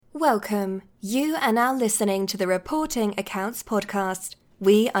Welcome. You are now listening to the Reporting Accounts podcast.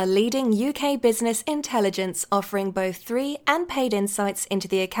 We are leading UK business intelligence, offering both free and paid insights into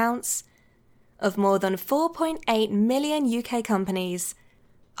the accounts of more than 4.8 million UK companies.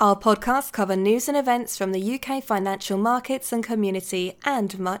 Our podcasts cover news and events from the UK financial markets and community,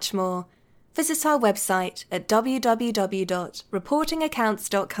 and much more. Visit our website at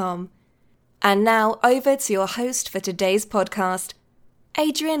www.reportingaccounts.com. And now over to your host for today's podcast,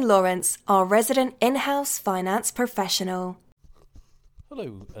 Adrian Lawrence, our resident in-house finance professional.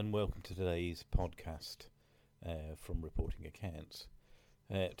 Hello and welcome to today's podcast from Reporting Accounts.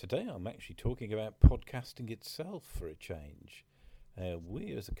 Today I'm actually talking about podcasting itself for a change.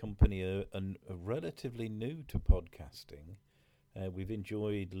 We as a company are relatively new to podcasting. We've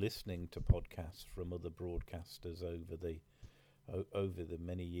enjoyed listening to podcasts from other broadcasters over the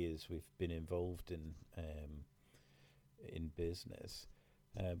many years we've been involved in business.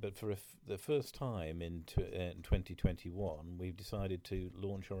 But for the first time in 2021, we've decided to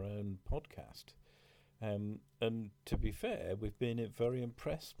launch our own podcast. And to be fair, we've been very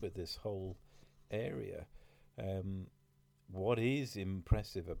impressed with this whole area. What is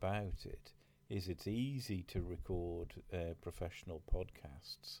impressive about it is it's easy to record professional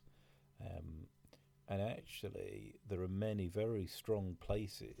podcasts. And actually, there are many very strong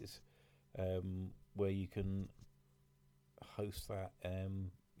places where you can host that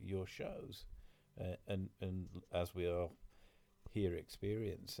your shows, and as we are here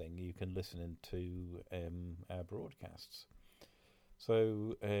experiencing, you can listen into our broadcasts.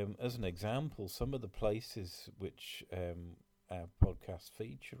 So, as an example, some of the places which our podcasts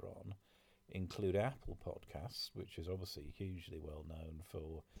feature on include Apple Podcasts, which is obviously hugely well known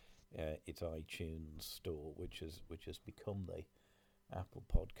for its iTunes store, which has become the Apple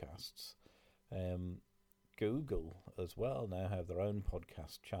Podcasts. Google as well now have their own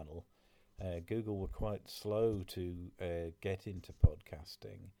podcast channel. Google were quite slow to get into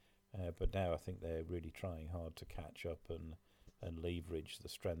podcasting, but now I think they're really trying hard to catch up and leverage the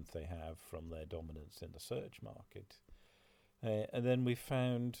strength they have from their dominance in the search market. And then we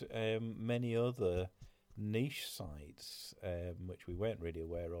found many other niche sites which we weren't really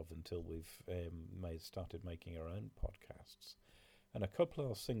aware of until we've started making our own podcasts. And a couple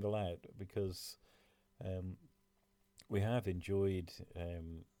I'll single out because we have enjoyed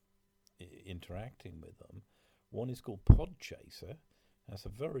interacting with them. One is called Podchaser. That's a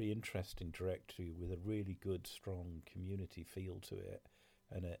very interesting directory with a really good, strong community feel to it,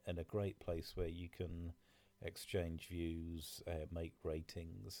 and a great place where you can exchange views, make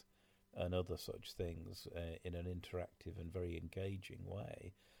ratings, and other such things in an interactive and very engaging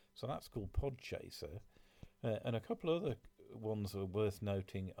way. So that's called Podchaser. And a couple other ones that are worth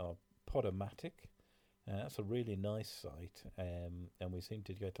noting are Podomatic. That's a really nice site, and we seem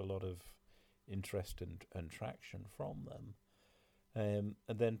to get a lot of interest and traction from them. And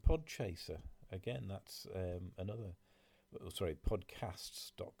then Podchaser, again, that's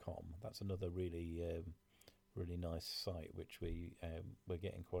podcasts.com. That's another really nice site which we're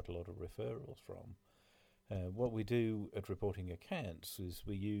getting quite a lot of referrals from. What we do at Reporting Accounts is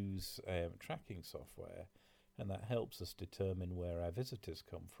we use tracking software, and that helps us determine where our visitors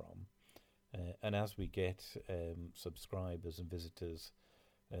come from. And as we get subscribers and visitors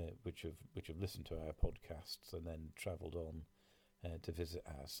which have listened to our podcasts and then travelled on to visit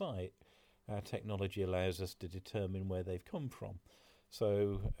our site, our technology allows us to determine where they've come from.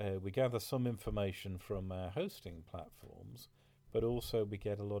 So we gather some information from our hosting platforms, but also we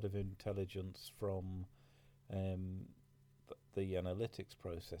get a lot of intelligence from the analytics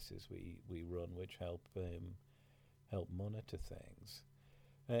processes we run, which help monitor things.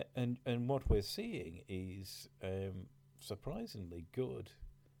 And what we're seeing is surprisingly good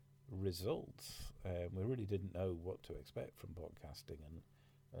results. We really didn't know what to expect from podcasting,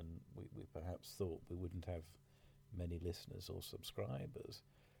 and we perhaps thought we wouldn't have many listeners or subscribers.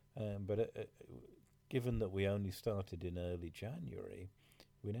 But given that we only started in early January,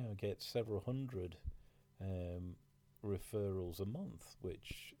 we now get several hundred referrals a month,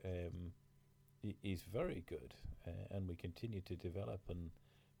 which is very good, and we continue to develop and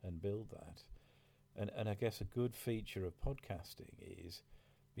build that. And I guess a good feature of podcasting is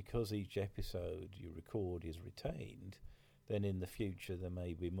because each episode you record is retained, then in the future there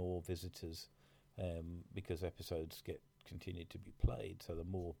may be more visitors because episodes continue to be played. So the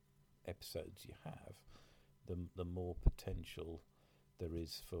more episodes you have, the more potential there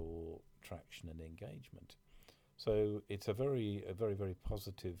is for traction and engagement. So it's a very, very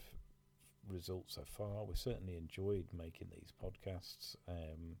positive result so far. We certainly enjoyed making these podcasts,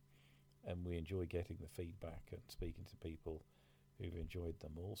 and we enjoy getting the feedback and speaking to people who've enjoyed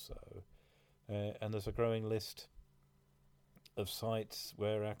them also. And there's a growing list of sites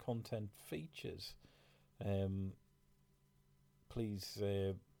where our content features. Please,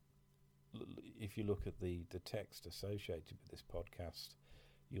 if you look at the text associated with this podcast,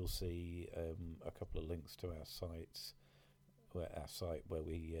 you'll see a couple of links to our sites, our site where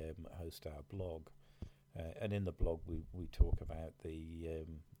we host our blog, and in the blog we talk about the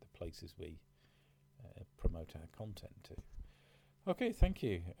places we promote our content to. Okay, thank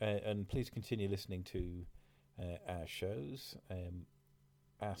you, and please continue listening to our shows.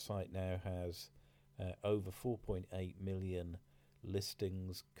 Our site now has over 4.8 million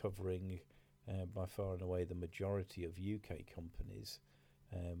listings covering by far and away the majority of UK companies.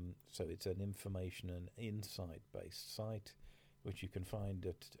 So it's an information and insight-based site, which you can find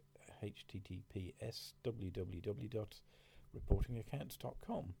at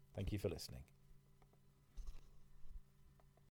https://www.reportingaccounts.com. Thank you for listening.